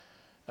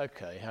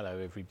Okay, hello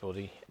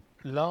everybody.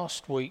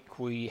 Last week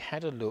we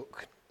had a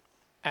look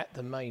at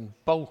the main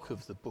bulk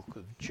of the book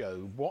of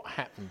Job, what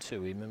happened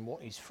to him and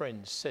what his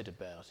friends said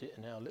about it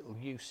and how little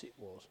use it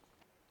was.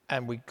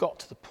 And we got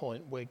to the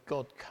point where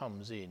God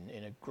comes in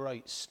a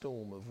great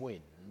storm of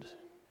wind.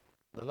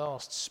 The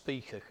last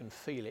speaker can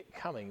feel it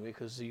coming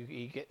because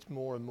he gets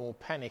more and more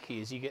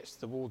panicky as he gets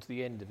towards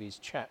the end of his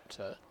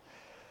chapter.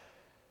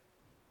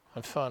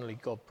 And finally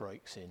God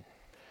breaks in.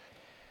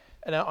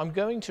 And now I'm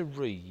going to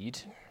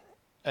read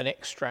an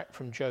extract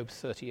from Job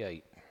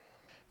 38.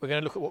 We're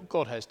going to look at what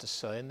God has to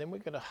say, and then we're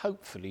going to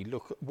hopefully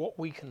look at what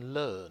we can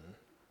learn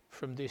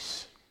from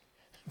this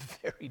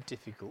very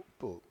difficult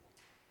book.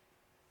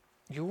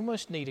 You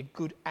almost need a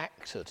good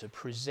actor to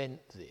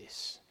present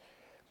this.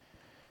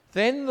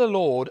 Then the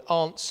Lord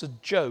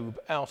answered Job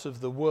out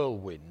of the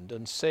whirlwind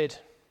and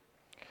said,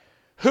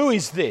 "Who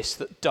is this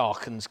that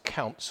darkens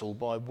counsel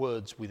by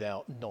words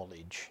without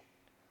knowledge?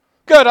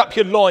 Gird up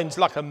your loins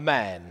like a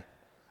man.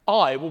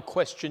 I will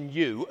question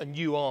you, and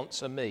you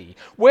answer me.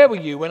 Where were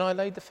you when I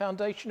laid the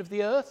foundation of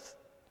the earth?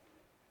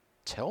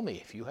 Tell me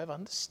if you have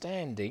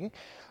understanding.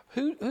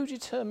 Who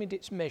determined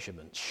its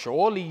measurements?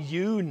 Surely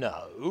you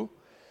know.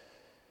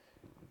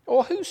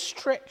 Or who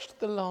stretched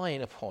the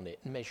line upon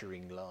it,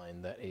 measuring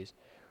line, that is?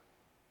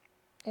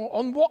 Or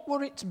on what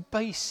were its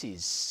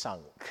bases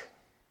sunk?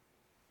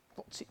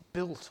 What's it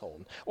built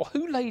on? Or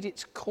who laid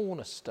its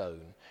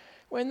cornerstone?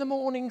 When the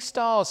morning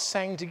stars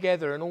sang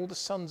together and all the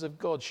sons of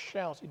God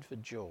shouted for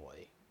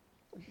joy."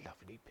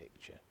 Lovely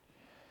picture.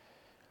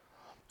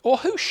 Or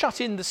who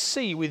shut in the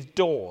sea with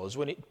doors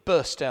when it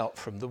burst out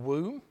from the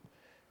womb?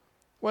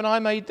 When I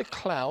made the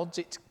clouds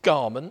its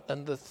garment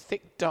and the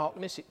thick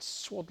darkness its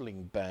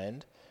swaddling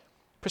band,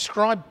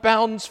 prescribed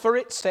bounds for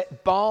it,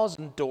 set bars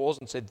and doors,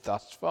 and said,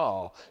 "Thus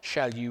far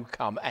shall you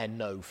come and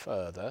no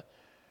further,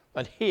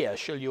 and here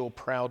shall your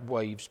proud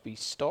waves be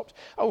stopped.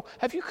 Oh,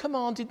 have you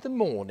commanded the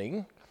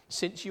morning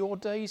since your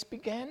days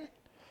began?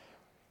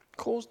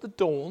 Caused the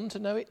dawn to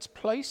know its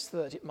place,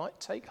 that it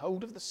might take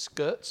hold of the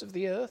skirts of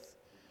the earth,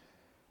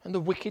 and the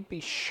wicked be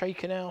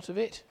shaken out of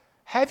it?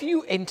 Have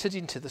you entered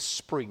into the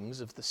springs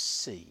of the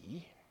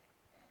sea,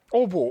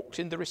 or walked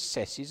in the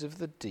recesses of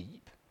the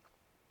deep?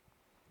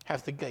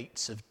 Have the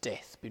gates of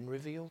death been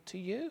revealed to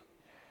you?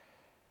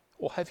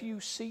 Or have you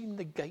seen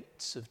the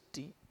gates of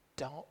deep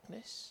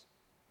darkness?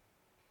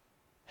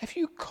 Have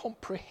you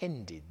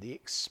comprehended the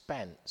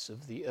expanse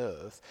of the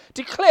earth?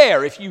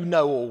 Declare if you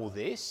know all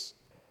this.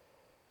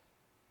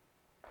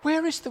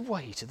 Where is the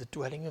way to the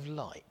dwelling of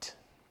light?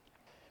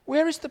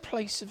 Where is the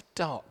place of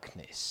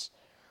darkness,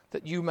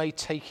 that you may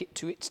take it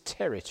to its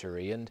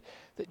territory and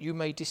that you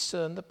may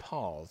discern the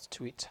paths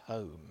to its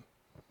home?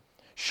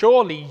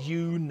 Surely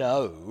you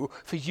know,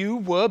 for you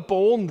were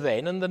born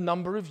then, and the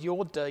number of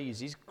your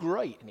days is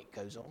great." And it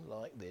goes on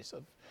like this.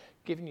 I've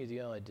given you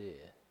the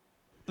idea.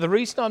 The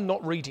reason I'm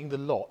not reading the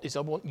lot is I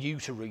want you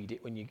to read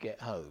it when you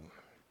get home.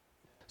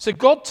 So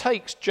God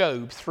takes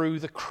Job through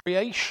the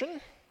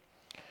creation,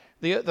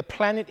 the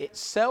planet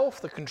itself,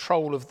 the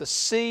control of the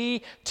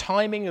sea,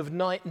 timing of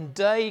night and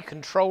day,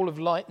 control of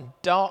light and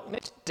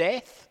darkness,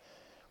 death.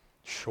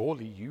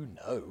 Surely you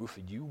know,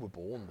 for you were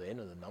born then,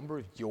 and the number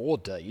of your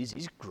days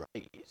is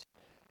great.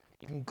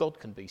 Even God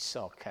can be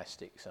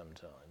sarcastic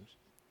sometimes.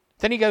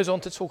 Then he goes on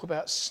to talk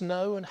about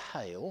snow and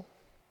hail.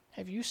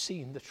 Have you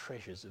seen the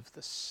treasures of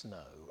the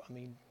snow? I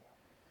mean,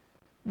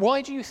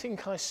 why do you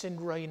think I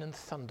send rain and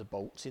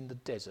thunderbolts in the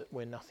desert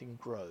where nothing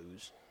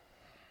grows?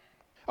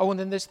 Oh, and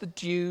then there's the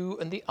dew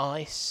and the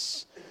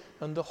ice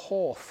and the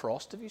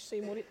hoarfrost. Have you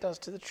seen what it does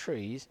to the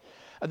trees?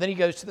 And then he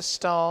goes to the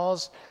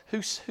stars.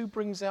 Who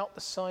brings out the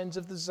signs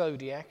of the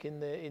zodiac in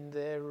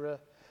their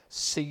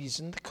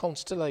season, the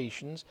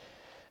constellations?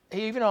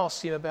 He even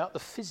asks him about the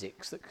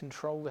physics that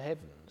control the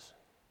heavens.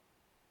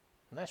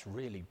 And that's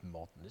really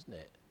modern, isn't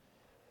it?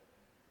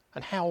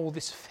 And how all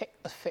this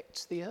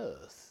affects the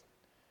earth.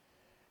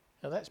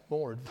 Now that's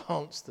more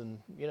advanced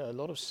than, a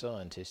lot of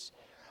scientists.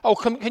 Oh,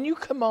 can you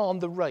command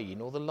the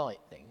rain or the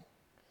lightning?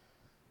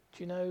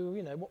 Do you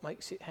know what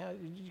makes it,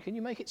 can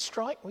you make it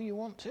strike where you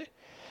want to?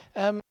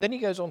 Then he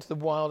goes on to the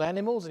wild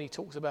animals and he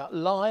talks about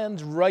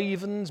lions,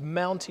 ravens,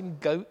 mountain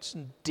goats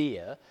and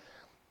deer.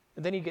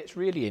 And then he gets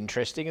really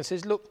interesting and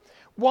says, look,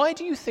 why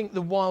do you think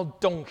the wild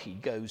donkey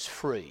goes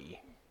free?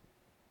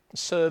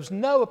 Serves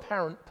no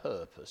apparent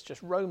purpose,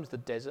 just roams the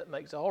desert,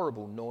 makes a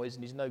horrible noise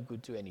and is no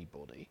good to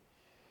anybody.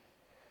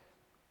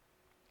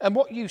 And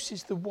what use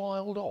is the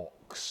wild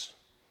ox?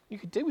 You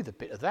could do with a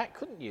bit of that,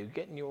 couldn't you?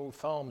 Getting your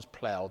farms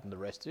ploughed and the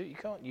rest of it. You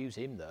can't use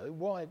him though.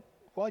 Why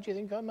do you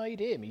think I made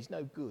him? He's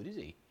no good, is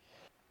he?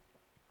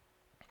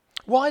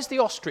 Why has the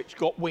ostrich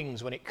got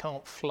wings when it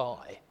can't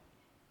fly?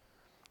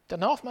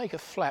 Doesn't half make a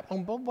flap.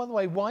 And by the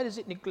way, why does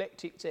it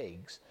neglect its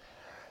eggs?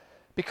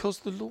 Because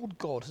the Lord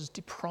God has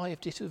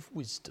deprived it of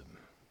wisdom.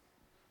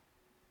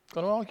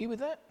 Going to argue with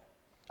that?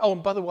 Oh,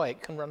 and by the way,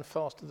 it can run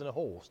faster than a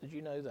horse. Did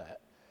you know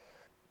that?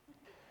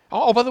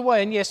 Oh, by the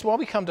way, and yes, while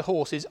we come to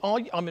horses,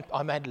 I'm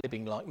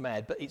ad-libbing like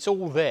mad, but it's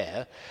all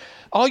there.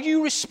 Are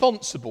you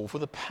responsible for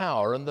the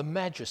power and the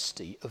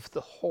majesty of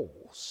the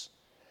horse?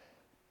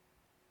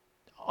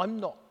 I'm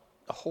not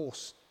a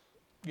horse,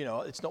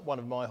 it's not one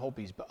of my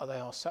hobbies, but they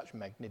are such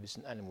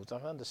magnificent animals. I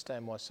can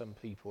understand why some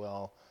people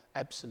are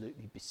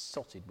absolutely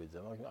besotted with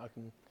them. I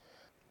can.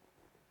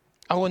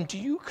 Oh, and do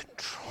you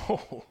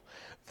control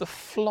the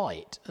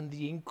flight and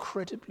the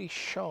incredibly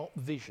sharp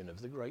vision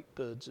of the great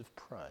birds of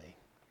prey?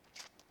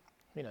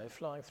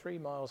 Flying 3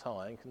 miles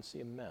high and can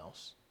see a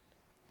mouse.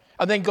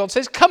 And then God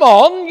says, come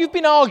on, you've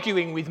been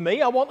arguing with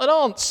me. I want an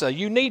answer.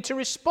 You need to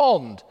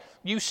respond.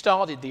 You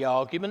started the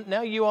argument,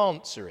 now you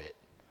answer it.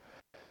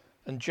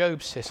 And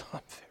Job says, I'm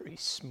very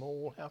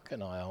small. How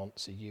can I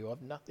answer you?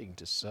 I've nothing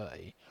to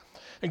say.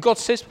 And God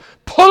says,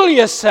 pull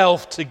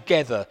yourself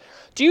together.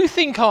 Do you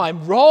think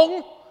I'm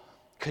wrong?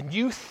 Can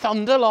you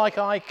thunder like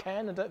I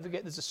can? And don't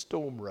forget there's a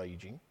storm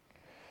raging.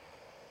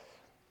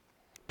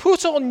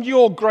 Put on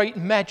your great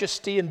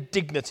majesty and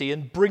dignity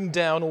and bring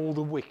down all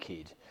the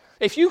wicked.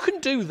 If you can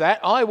do that,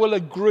 I will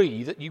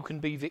agree that you can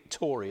be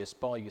victorious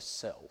by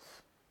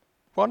yourself.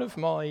 One of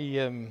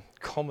my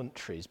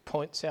commentaries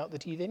points out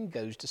that he then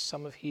goes to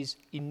some of his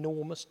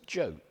enormous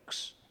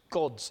jokes,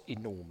 God's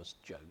enormous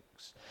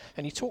jokes.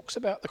 And he talks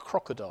about the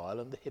crocodile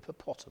and the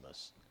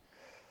hippopotamus.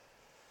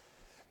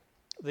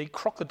 The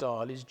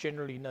crocodile is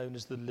generally known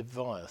as the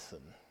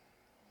Leviathan,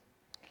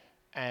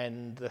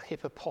 and the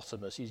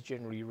hippopotamus is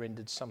generally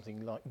rendered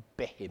something like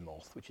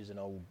Behemoth, which is an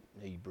old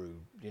Hebrew,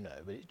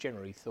 but it's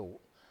generally thought,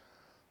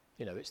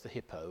 it's the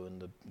hippo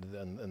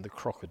and the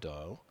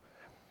crocodile.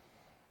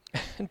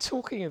 And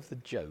talking of the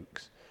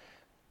jokes,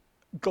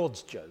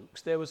 God's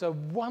jokes, there was a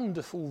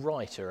wonderful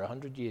writer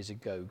 100 years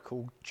ago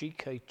called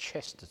G.K.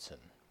 Chesterton.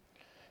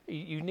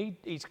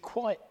 He's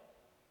quite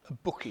a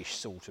bookish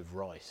sort of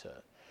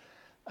writer.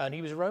 And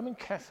he was a Roman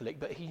Catholic,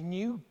 but he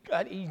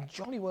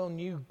jolly well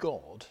knew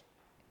God.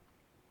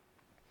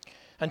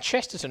 And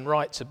Chesterton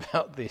writes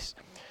about this.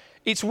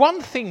 It's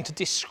one thing to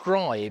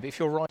describe, if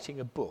you're writing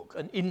a book,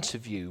 an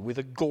interview with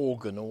a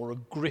gorgon or a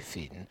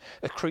griffin,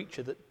 a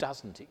creature that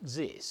doesn't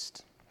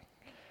exist.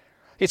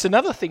 It's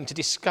another thing to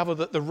discover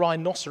that the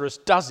rhinoceros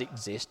does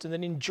exist and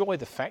then enjoy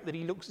the fact that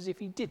he looks as if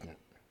he didn't.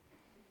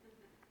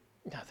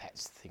 Now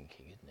that's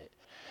thinking, isn't it?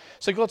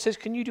 So God says,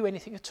 can you do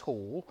anything at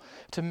all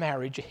to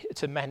manage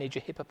a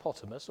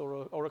hippopotamus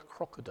or a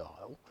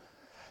crocodile?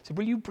 So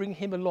will you bring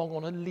him along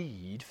on a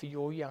lead for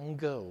your young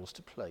girls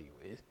to play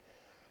with?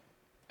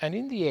 And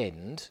in the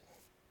end,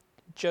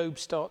 Job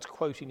starts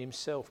quoting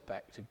himself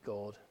back to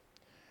God.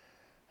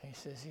 And he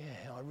says,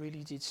 yeah, I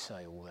really did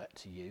say all that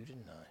to you,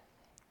 didn't I?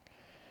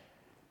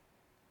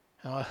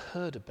 And I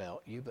heard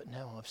about you, but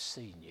now I've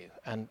seen you.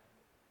 And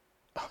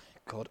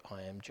God,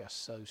 I am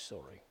just so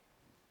sorry.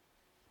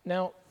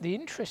 Now, the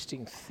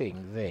interesting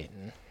thing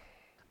then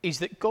is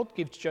that God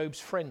gives Job's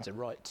friends a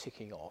right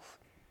ticking off.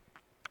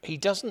 He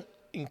doesn't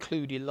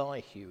include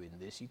Elihu in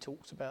this. He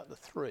talks about the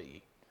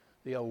three,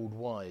 the old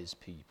wise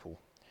people,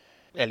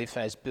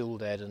 Eliphaz,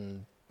 Bildad,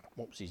 and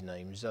what was his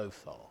name,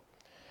 Zophar,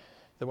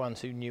 the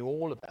ones who knew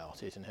all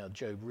about it and how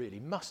Job really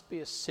must be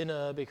a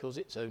sinner because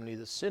it's only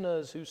the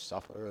sinners who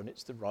suffer and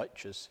it's the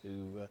righteous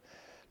who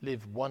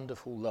live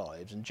wonderful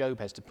lives. And Job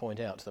has to point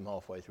out to them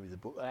halfway through the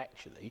book that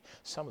actually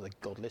some of the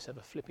godless have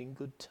a flipping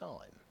good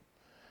time.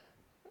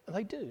 And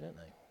they do, don't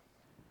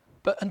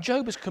they? And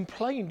Job has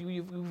complained.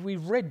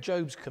 We've read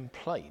Job's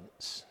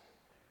complaints.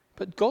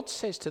 But God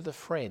says to the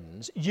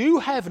friends, you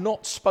have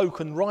not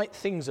spoken right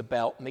things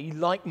about me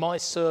like my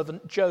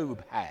servant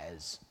Job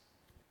has.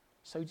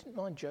 So he didn't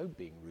mind Job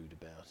being rude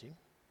about him.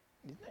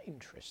 Isn't that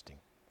interesting?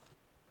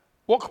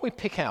 What can we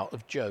pick out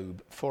of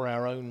Job for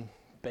our own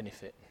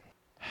benefit?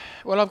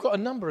 Well, I've got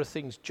a number of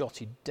things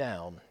jotted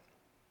down.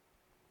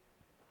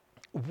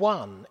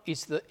 One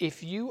is that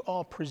if you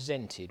are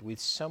presented with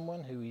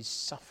someone who is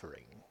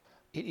suffering,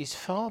 it is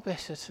far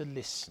better to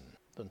listen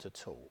than to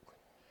talk,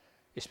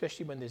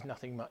 especially when there's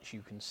nothing much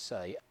you can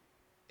say,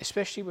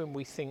 especially when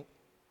we think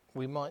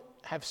we might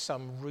have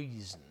some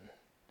reason.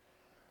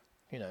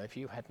 If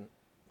you hadn't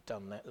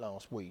done that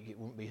last week, it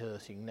wouldn't be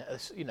hurting now,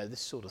 this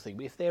sort of thing.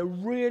 But if they're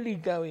really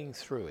going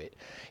through it,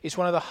 it's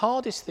one of the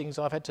hardest things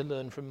I've had to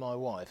learn from my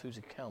wife, who's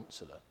a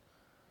counsellor.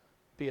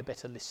 Be a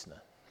better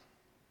listener.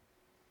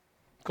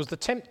 Because the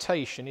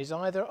temptation is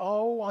either,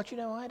 I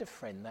had a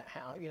friend that,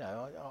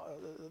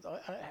 I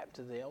happened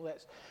to they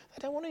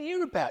don't want to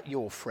hear about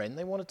your friend,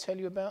 they want to tell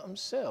you about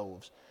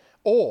themselves.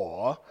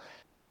 Or,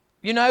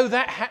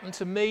 that happened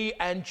to me,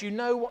 and you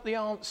know what the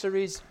answer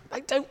is?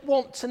 They don't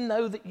want to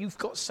know that you've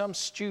got some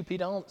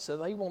stupid answer.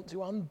 They want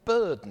to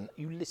unburden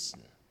you.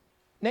 Listen.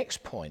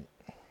 Next point.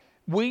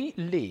 We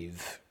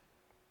live,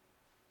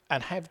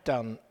 and have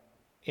done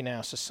in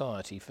our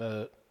society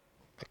for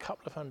a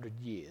couple of 100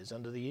 years,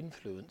 under the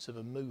influence of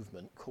a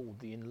movement called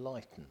the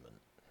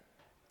Enlightenment.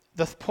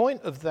 The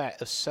point of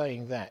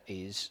saying that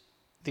is,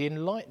 the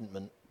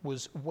Enlightenment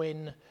was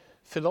when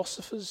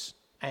philosophers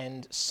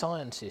and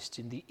scientists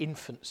in the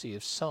infancy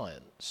of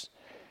science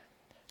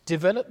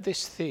developed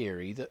this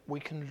theory that we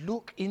can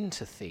look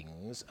into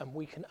things and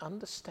we can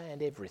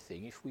understand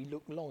everything if we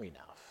look long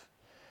enough.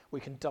 We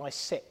can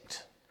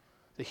dissect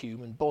the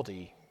human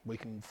body We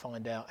can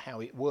find out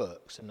how it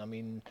works. And I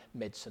mean,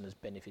 medicine has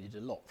benefited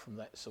a lot from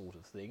that sort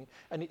of thing,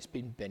 and it's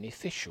been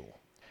beneficial.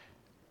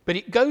 But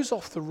it goes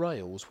off the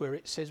rails where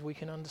it says we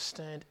can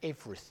understand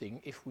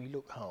everything if we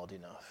look hard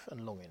enough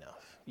and long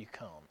enough. You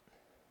can't.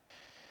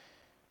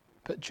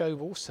 But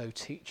Job also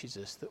teaches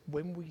us that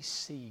when we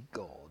see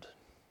God,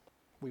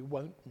 we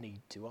won't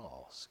need to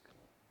ask.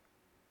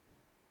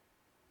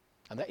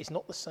 And that is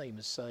not the same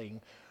as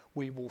saying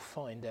we will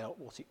find out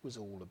what it was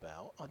all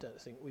about. I don't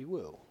think we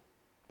will,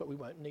 but we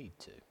won't need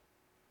to.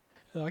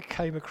 And I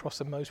came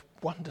across a most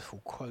wonderful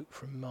quote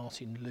from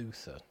Martin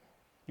Luther.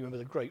 You remember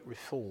the great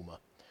reformer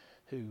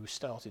who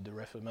started the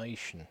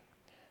Reformation?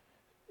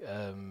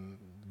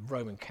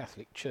 Roman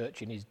Catholic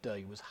Church in his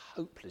day was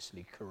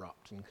hopelessly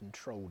corrupt and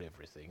controlled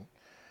everything.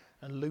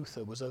 And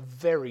Luther was a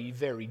very,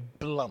 very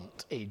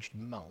blunt-edged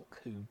monk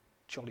who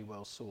jolly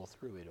well saw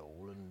through it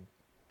all.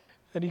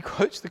 And he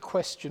quotes the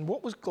question,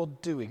 what was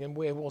God doing and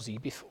where was he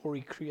before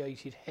he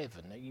created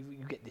heaven? Now, you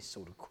get this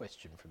sort of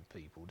question from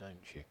people,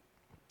 don't you?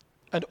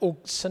 And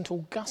St.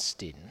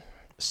 Augustine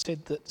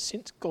said that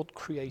since God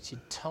created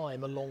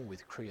time along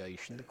with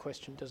creation, the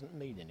question doesn't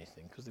mean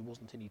anything because there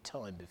wasn't any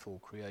time before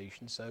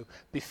creation. So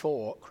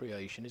before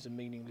creation is a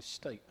meaningless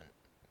statement.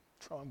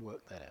 Try and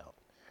work that out.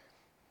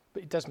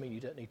 But it does mean you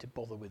don't need to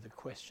bother with the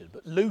question.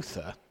 But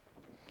Luther,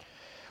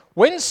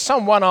 when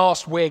someone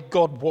asked where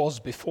God was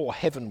before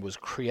heaven was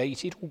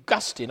created,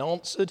 Augustine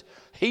answered,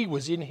 he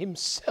was in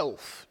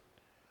himself.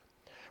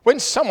 When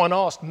someone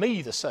asked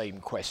me the same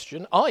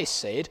question, I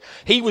said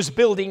he was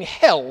building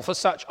hell for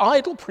such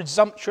idle,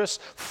 presumptuous,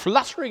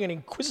 fluttering and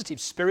inquisitive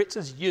spirits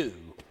as you.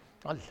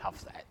 I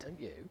love that, don't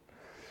you?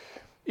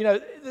 You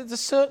know, there's a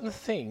certain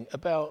thing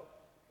about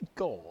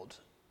God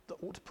that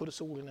ought to put us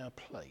all in our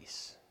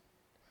place.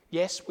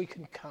 Yes, we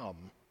can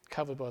come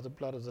covered by the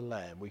blood of the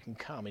Lamb. We can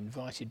come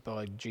invited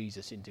by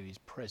Jesus into his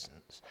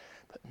presence,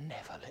 but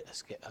never let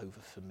us get over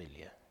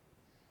familiar.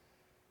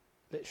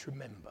 Let's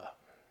remember.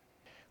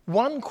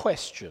 One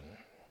question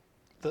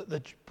that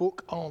the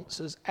book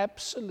answers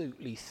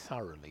absolutely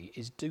thoroughly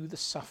is, do the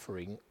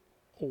suffering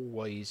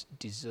always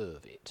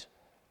deserve it?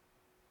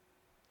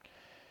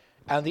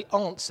 And the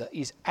answer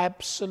is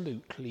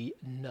absolutely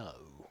no.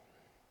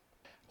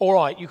 All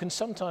right, you can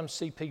sometimes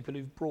see people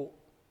who've brought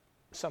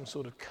some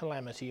sort of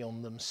calamity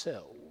on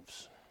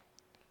themselves.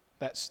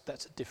 That's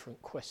a different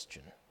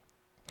question.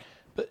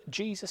 But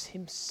Jesus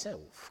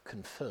himself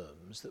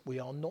confirms that we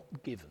are not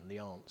given the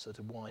answer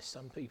to why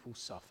some people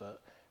suffer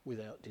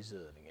without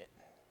deserving it.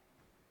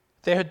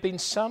 There had been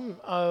some,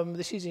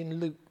 this is in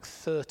Luke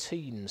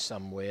 13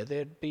 somewhere, there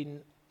had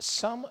been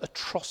some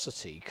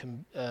atrocity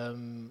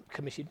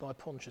committed by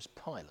Pontius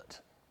Pilate.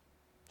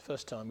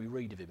 First time we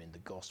read of him in the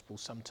Gospel,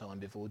 sometime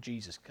before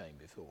Jesus came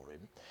before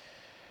him.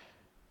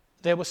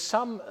 There were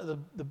some,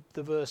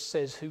 the verse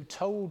says, who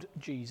told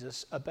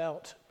Jesus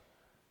about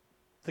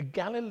the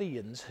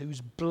Galileans whose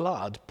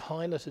blood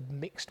Pilate had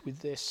mixed with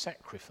their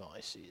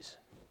sacrifices.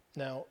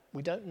 Now,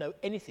 we don't know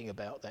anything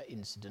about that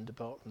incident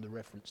apart from the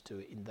reference to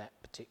it in that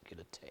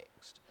particular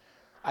text.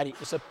 And it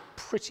was a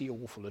pretty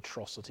awful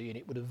atrocity, and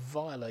it would have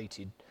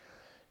violated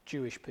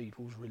Jewish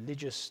people's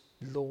religious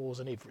laws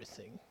and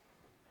everything.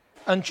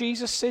 And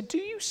Jesus said, do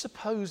you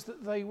suppose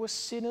that they were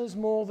sinners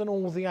more than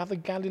all the other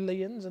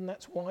Galileans, and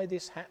that's why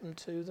this happened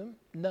to them?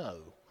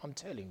 No, I'm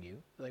telling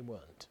you, they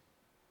weren't.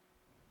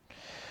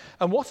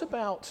 And what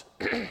about,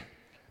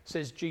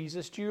 says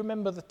Jesus, do you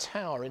remember the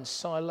tower in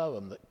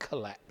Siloam that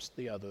collapsed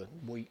the other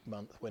week,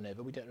 month,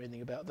 whenever? We don't know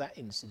anything about that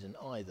incident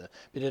either,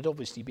 but it had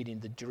obviously been in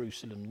the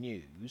Jerusalem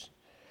news.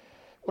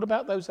 What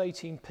about those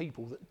 18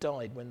 people that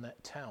died when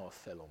that tower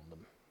fell on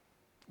them?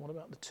 What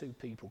about the 2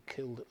 people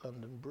killed at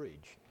London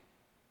Bridge?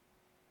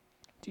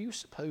 Do you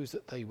suppose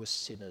that they were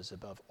sinners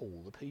above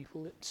all the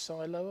people at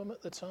Siloam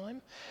at the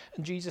time?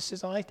 And Jesus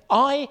says,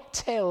 I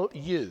tell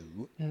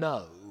you,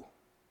 no.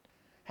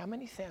 How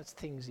many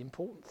things,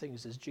 important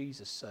things, does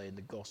Jesus say in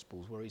the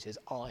Gospels where he says,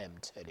 I am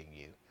telling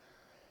you?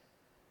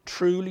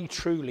 Truly,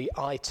 truly,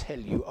 I tell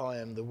you, I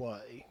am the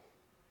way.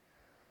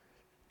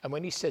 And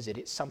when he says it,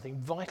 it's something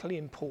vitally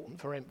important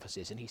for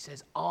emphasis. And he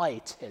says,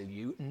 I tell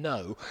you,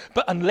 no.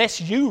 But unless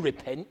you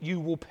repent,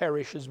 you will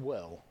perish as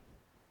well.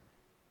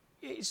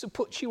 It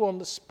puts you on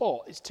the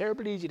spot. It's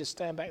terribly easy to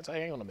stand back and say,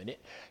 hang on a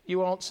minute,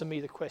 you answer me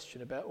the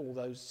question about all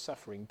those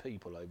suffering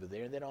people over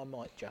there, and then I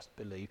might just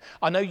believe.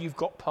 I know you've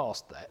got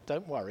past that.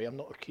 Don't worry, I'm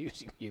not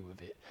accusing you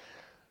of it.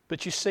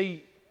 But you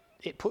see,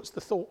 it puts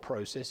the thought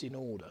process in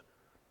order.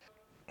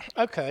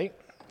 Okay,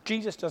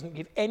 Jesus doesn't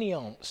give any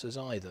answers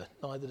either,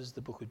 neither does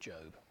the book of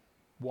Job,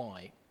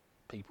 why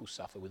people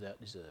suffer without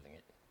deserving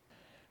it.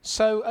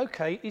 So,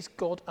 okay, is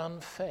God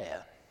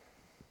unfair?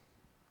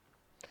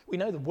 We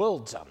know the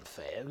world's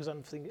unfair because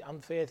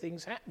unfair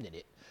things happen in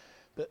it.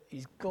 But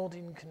is God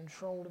in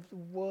control of the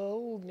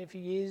world? And if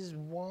he is,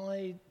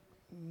 why?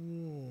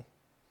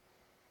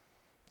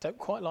 Don't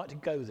quite like to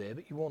go there,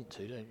 but you want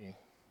to, don't you?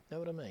 Know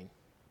what I mean?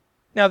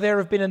 Now, there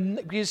have been,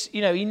 because,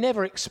 he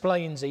never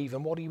explains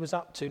even what he was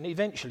up to. And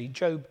eventually,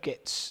 Job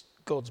gets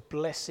God's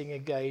blessing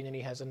again, and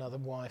he has another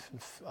wife,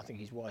 and I think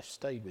his wife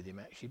stayed with him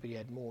actually, but he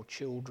had more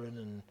children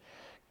and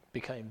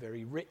became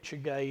very rich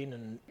again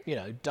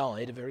and,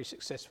 died a very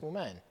successful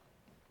man.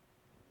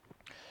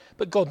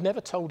 But God never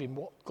told him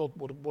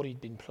what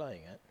he'd been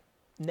playing at.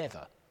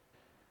 Never.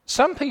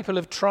 Some people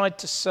have tried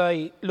to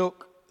say,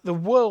 look, the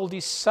world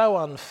is so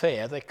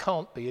unfair, there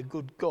can't be a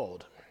good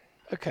God.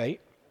 Okay,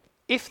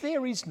 if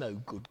there is no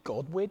good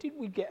God, where did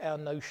we get our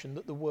notion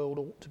that the world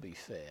ought to be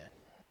fair?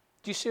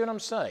 Do you see what I'm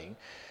saying?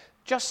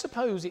 Just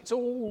suppose it's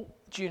all,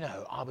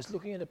 I was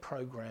looking at a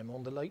programme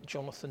on the late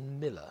Jonathan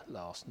Miller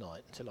last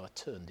night until I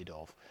turned it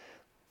off.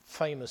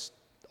 Famous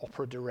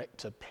opera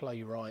director,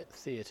 playwright,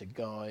 theatre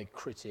guy,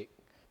 critic,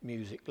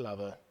 music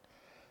lover.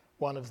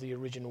 One of the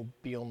original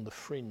Beyond the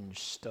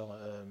Fringe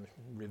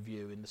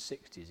review in the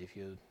 60s, if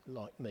you're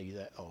like me,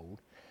 that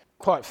old.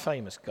 Quite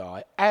famous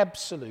guy,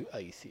 absolute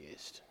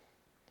atheist.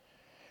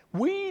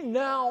 We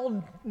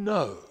now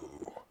know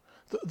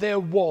that there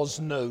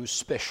was no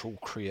special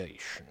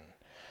creation.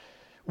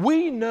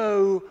 We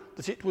know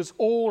that it was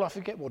all, I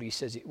forget what he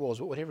says it was,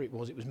 but whatever it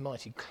was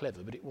mighty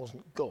clever, but it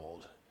wasn't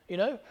God,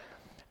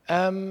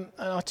 And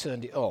I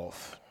turned it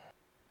off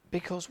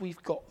because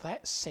we've got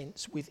that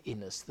sense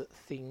within us that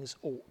things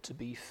ought to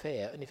be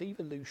fair. And if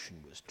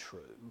evolution was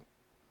true,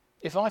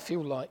 if I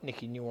feel like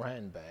nicking your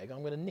handbag,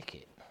 I'm going to nick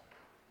it.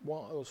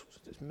 Why?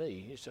 It's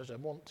me, it's just I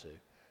want to.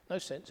 No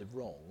sense of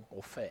wrong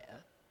or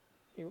fair.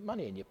 You've got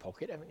money in your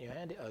pocket, haven't you?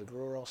 Hand it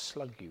over or I'll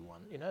slug you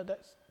one.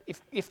 That's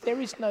if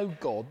there is no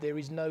God, there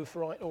is no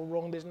right or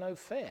wrong, there's no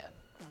fair.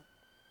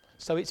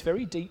 So it's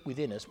very deep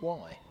within us.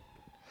 Why?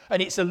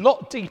 And it's a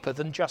lot deeper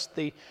than just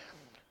the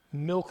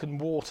milk and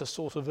water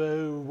sort of,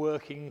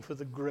 working for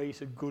the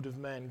greater good of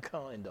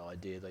mankind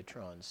idea they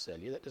try and sell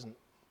you. That doesn't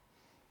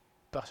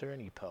butter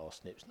any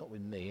parsnips, not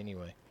with me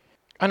anyway.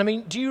 And I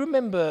mean, do you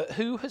remember,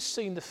 who has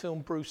seen the film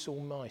Bruce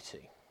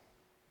Almighty?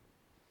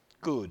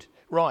 Good.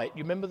 Right,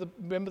 you remember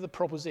the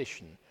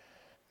proposition?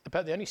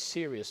 About the only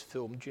serious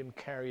film Jim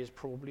Carrey has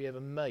probably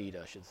ever made,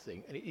 I should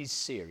think. And it is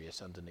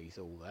serious underneath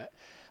all that.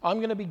 I'm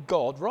going to be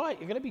God. Right,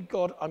 you're going to be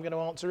God. I'm going to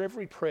answer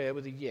every prayer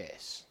with a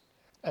yes.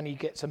 And he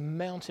gets a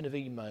mountain of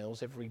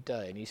emails every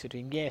day. And he's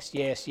saying, yes,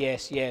 yes,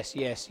 yes, yes,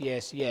 yes,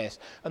 yes, yes.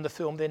 And the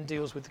film then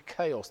deals with the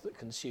chaos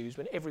that ensues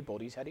when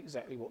everybody's had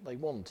exactly what they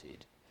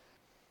wanted.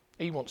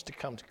 He wants to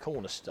come to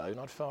Cornerstone.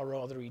 I'd far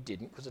rather he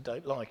didn't because I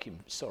don't like him.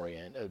 Sorry,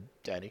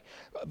 Danny.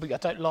 But I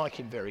don't like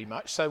him very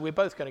much. So we're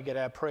both going to get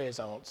our prayers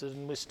answered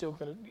and we're still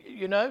going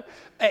to,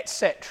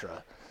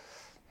 etc.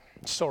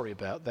 Sorry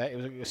about that. It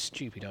was a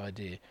stupid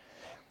idea.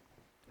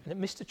 And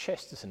then Mr.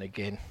 Chesterton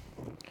again.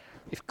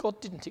 If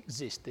God didn't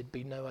exist, there'd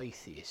be no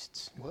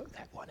atheists. Work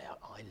that one out.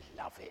 I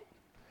love it.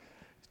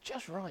 It's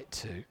just right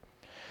too.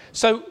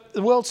 So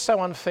the world's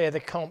so unfair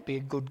there can't be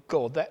a good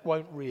God. That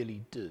won't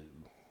really do.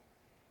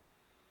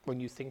 When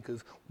you think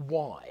of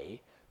why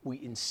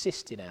we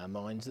insist in our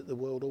minds that the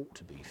world ought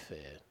to be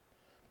fair.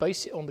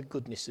 Base it on the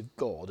goodness of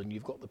God and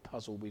you've got the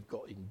puzzle we've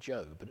got in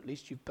Job, but at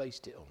least you've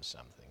based it on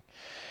something.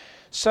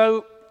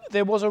 So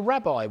there was a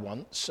rabbi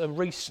once, a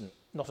recent,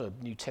 not a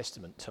New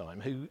Testament time,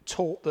 who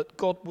taught that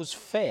God was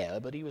fair,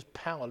 but he was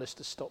powerless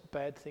to stop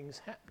bad things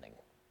happening.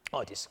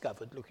 I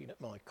discovered looking at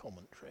my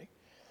commentary.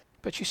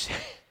 But you see,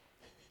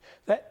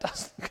 that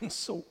doesn't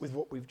consort with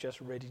what we've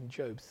just read in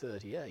Job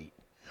 38.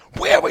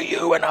 Where were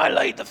you when I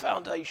laid the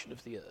foundation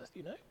of the earth?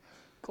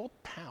 God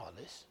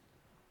powerless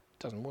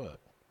doesn't work.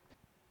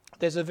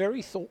 There's a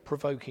very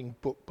thought-provoking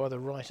book by the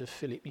writer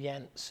Philip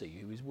Yancey,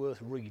 who is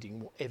worth reading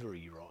whatever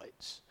he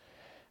writes,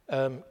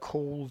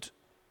 called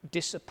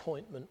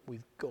Disappointment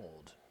with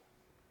God.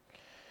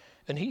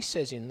 And he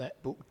says in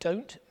that book,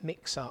 don't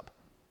mix up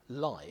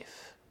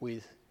life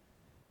with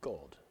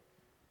God.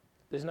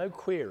 There's no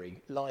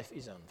query, life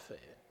is unfair.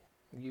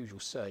 The usual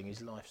saying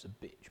is life's a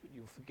bitch, but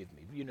you'll forgive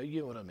me. You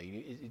know what I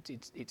mean.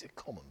 It's a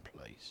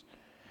commonplace.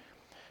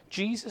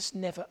 Jesus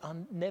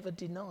never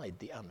denied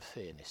the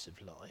unfairness of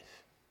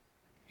life.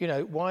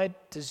 Why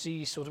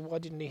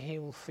didn't he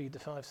feed the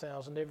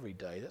 5,000 every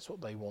day? That's what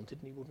they wanted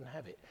and he wouldn't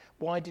have it.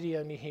 Why did he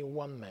only heal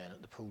one man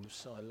at the pool of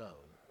Siloam?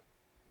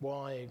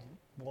 Why,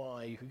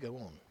 you could go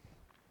on.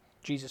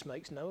 Jesus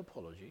makes no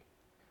apology.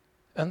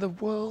 And the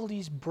world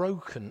is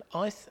broken.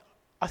 I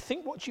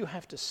think what you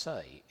have to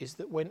say is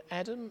that when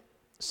Adam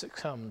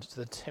succumbed to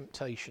the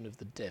temptation of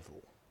the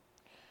devil,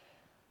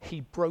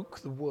 he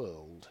broke the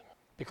world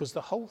because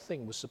the whole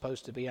thing was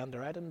supposed to be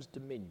under Adam's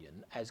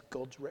dominion as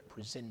God's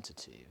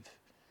representative,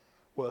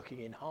 working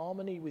in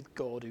harmony with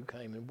God who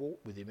came and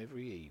walked with him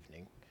every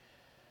evening.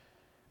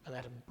 And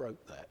Adam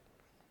broke that.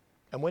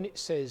 And when it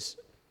says,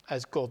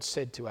 as God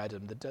said to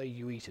Adam, the day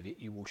you eat of it,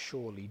 you will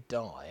surely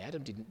die.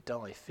 Adam didn't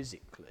die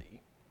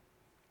physically,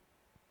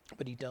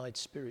 but he died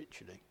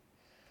spiritually.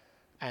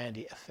 And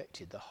it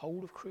affected the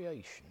whole of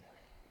creation.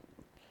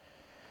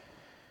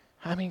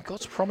 I mean,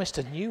 God's promised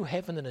a new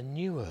heaven and a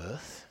new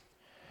earth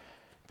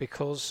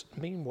because,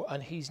 meanwhile,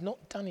 and he's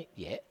not done it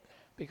yet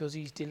because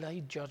he's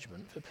delayed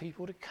judgment for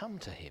people to come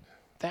to him.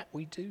 That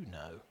we do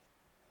know.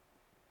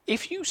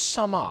 If you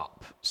sum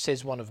up,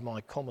 says one of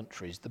my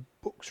commentaries, the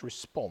book's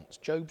response,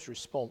 Job's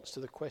response to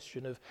the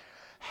question of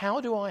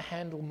how do I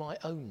handle my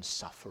own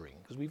suffering?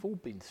 Because we've all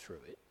been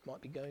through it,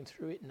 might be going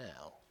through it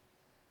now,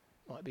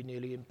 might be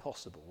nearly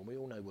impossible, and we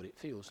all know what it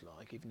feels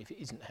like, even if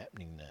it isn't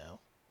happening now.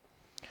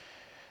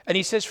 And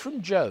he says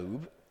from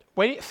Job,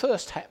 when it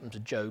first happened to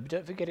Job,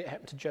 don't forget it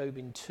happened to Job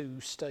in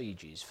two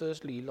stages.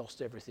 Firstly, he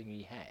lost everything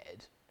he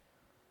had.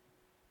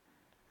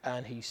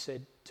 And he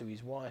said to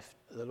his wife,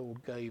 the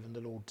Lord gave and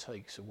the Lord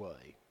takes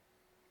away.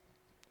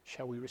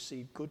 Shall we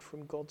receive good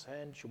from God's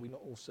hand? Shall we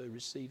not also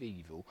receive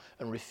evil?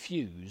 And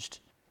refused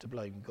to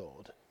blame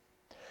God.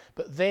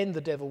 But then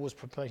the devil was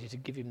promoted to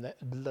give him that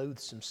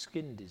loathsome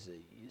skin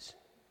disease.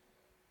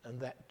 And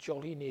that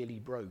jolly nearly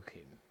broke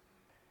him.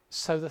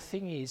 So the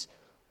thing is,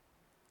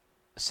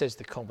 says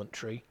the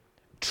commentary,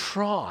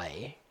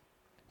 try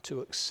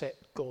to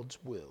accept God's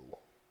will.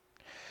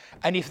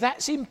 And if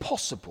that's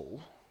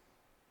impossible,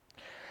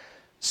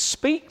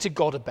 speak to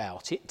God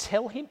about it,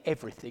 tell him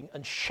everything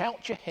and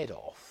shout your head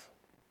off.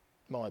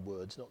 My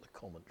words, not the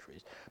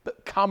commentaries.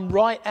 But come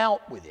right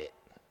out with it.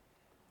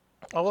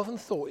 I've often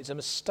thought it's a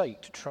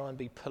mistake to try and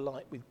be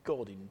polite with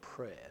God in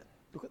prayer.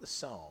 Look at the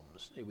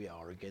Psalms. Here we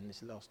are again. This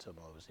is the last time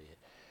I was here.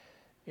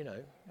 You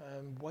know,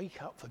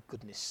 wake up for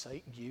goodness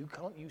sake,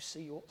 can't you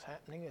see what's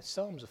happening? The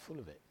Psalms are full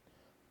of it.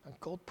 And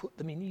God put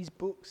them in his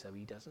book so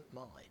he doesn't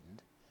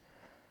mind.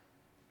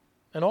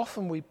 And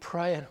often we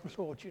pray, and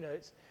Lord, you know,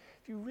 if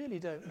you really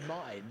don't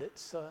mind,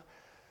 it's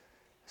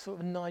sort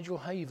of Nigel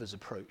Havers'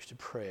 approach to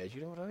prayer. Do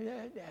you know what I mean?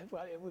 Yeah,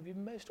 well, it would be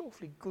most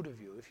awfully good of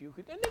you if you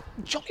could, and then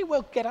jolly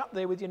well get up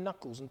there with your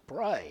knuckles and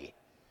pray.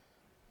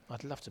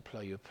 I'd love to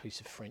play you a piece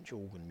of French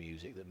organ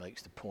music that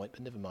makes the point,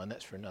 but never mind,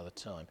 that's for another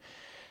time.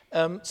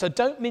 So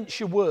don't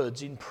mince your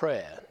words in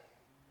prayer.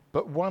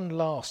 But one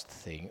last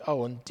thing.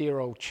 Oh, and dear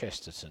old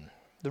Chesterton.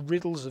 The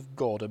riddles of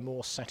God are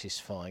more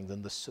satisfying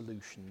than the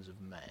solutions of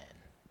man.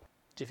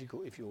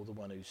 Difficult if you're the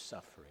one who's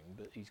suffering,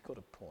 but he's got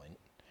a point.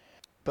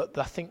 But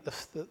I think the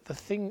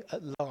thing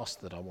at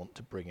last that I want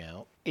to bring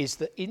out is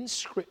that in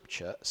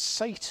Scripture,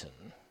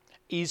 Satan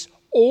is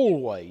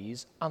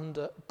always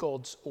under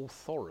God's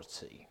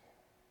authority.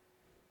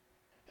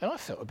 And I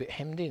felt a bit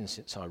hemmed in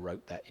since I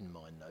wrote that in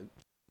my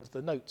notes.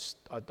 The notes,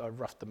 I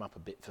roughed them up a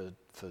bit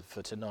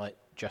for tonight,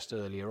 just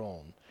earlier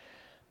on.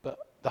 But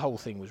the whole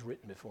thing was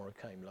written before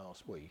I came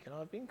last week. And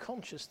I've been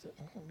conscious that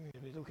I'm going to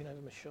be looking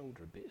over my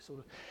shoulder a bit.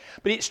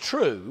 But it's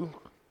true.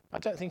 I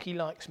don't think he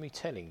likes me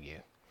telling you.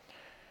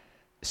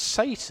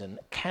 Satan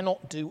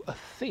cannot do a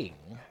thing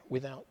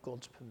without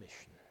God's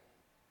permission.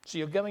 So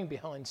you're going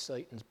behind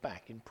Satan's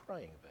back in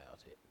praying about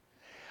it.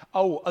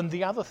 Oh, and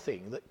the other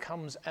thing that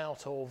comes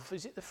out of,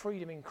 is it the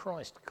Freedom in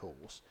Christ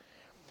course?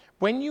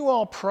 When you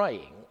are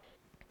praying,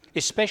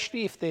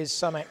 especially if there's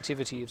some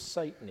activity of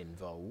Satan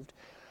involved,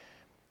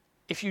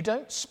 if you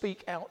don't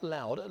speak out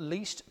loud, at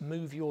least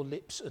move your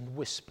lips and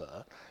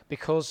whisper,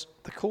 because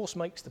the course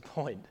makes the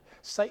point,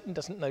 Satan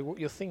doesn't know what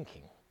you're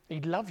thinking.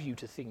 He'd love you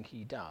to think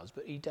he does,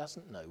 but he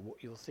doesn't know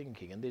what you're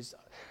thinking. And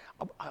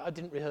I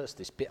didn't rehearse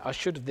this bit. I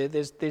should have.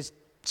 There's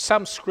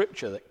some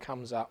scripture that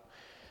comes up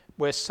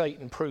where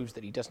Satan proves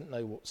that he doesn't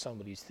know what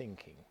somebody's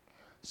thinking.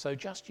 So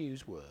just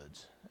use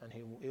words, and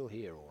he'll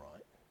hear all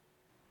right.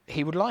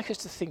 He would like us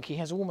to think he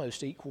has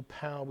almost equal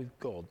power with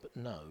God, but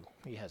no,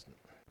 he hasn't.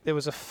 There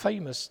was a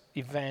famous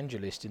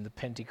evangelist in the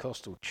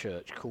Pentecostal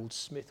church called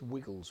Smith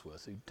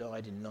Wigglesworth, who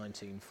died in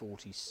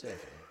 1947.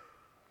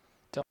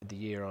 Died the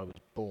year I was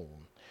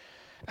born.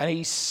 And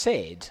he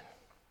said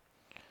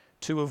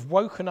to have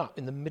woken up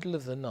in the middle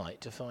of the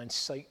night to find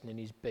Satan in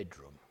his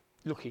bedroom,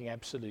 looking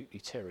absolutely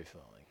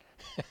terrifying.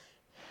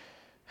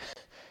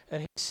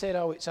 And he said,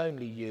 "Oh, it's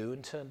only you,"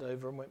 and turned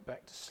over and went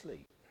back to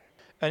sleep.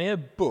 And in a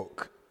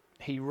book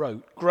he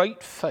wrote,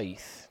 "Great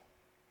faith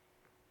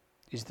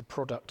is the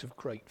product of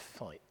great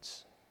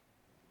fights.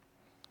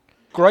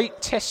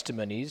 Great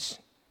testimonies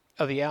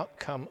are the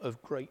outcome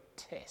of great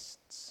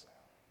tests.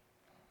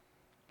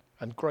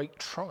 And great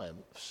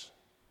triumphs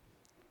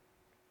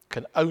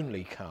can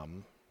only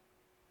come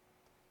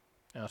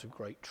out of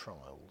great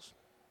trials."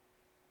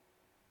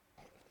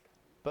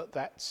 But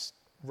that's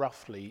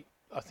roughly,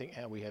 I think,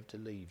 how we have to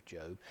leave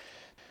Job.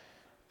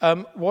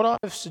 What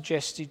I've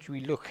suggested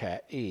we look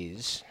at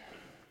is,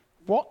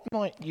 what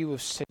might you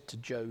have said to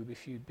Job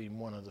if you'd been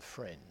one of the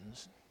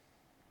friends?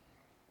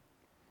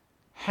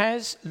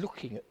 Has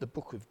looking at the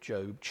book of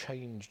Job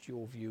changed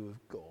your view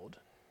of God?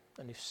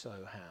 And if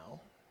so, how?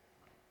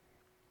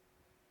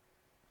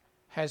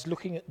 Has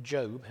looking at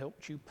Job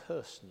helped you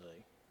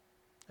personally?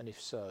 And if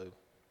so,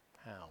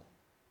 how?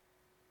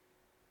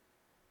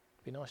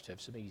 It'd be nice to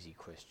have some easy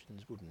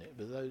questions, wouldn't it?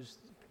 But those,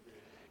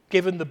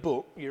 given the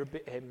book, you're a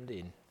bit hemmed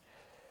in.